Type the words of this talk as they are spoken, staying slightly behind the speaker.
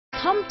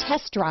Come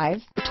test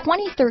drive the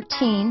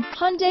 2013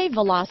 Hyundai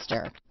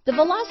Veloster. The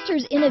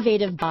Veloster's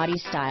innovative body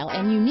style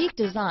and unique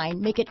design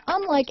make it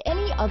unlike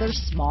any other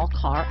small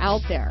car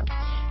out there.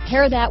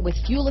 Pair that with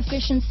fuel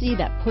efficiency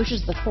that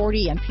pushes the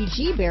 40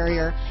 mpg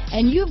barrier,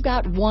 and you've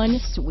got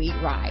one sweet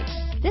ride.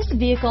 This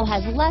vehicle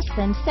has less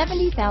than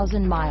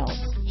 70,000 miles.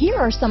 Here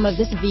are some of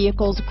this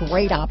vehicle's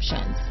great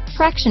options: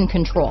 traction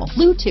control,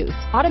 Bluetooth,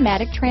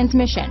 automatic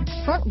transmission,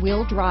 front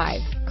wheel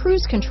drive,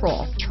 cruise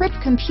control, trip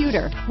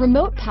computer,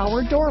 remote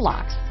power door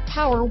locks,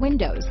 power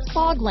windows,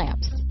 fog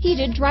lamps,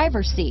 heated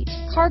driver's seat,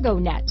 cargo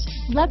net,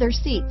 leather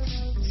seats,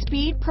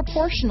 speed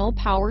proportional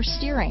power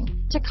steering,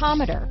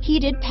 tachometer,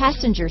 heated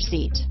passenger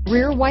seat,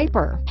 rear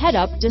wiper,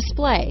 head-up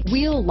display,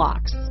 wheel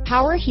locks,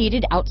 power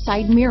heated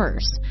outside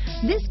mirrors.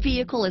 This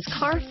vehicle is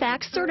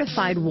Carfax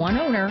certified one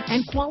owner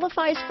and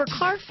qualifies for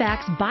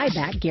Carfax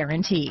buyback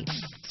guarantee.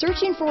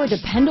 Searching for a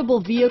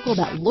dependable vehicle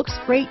that looks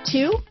great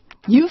too?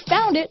 You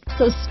found it,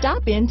 so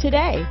stop in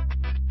today.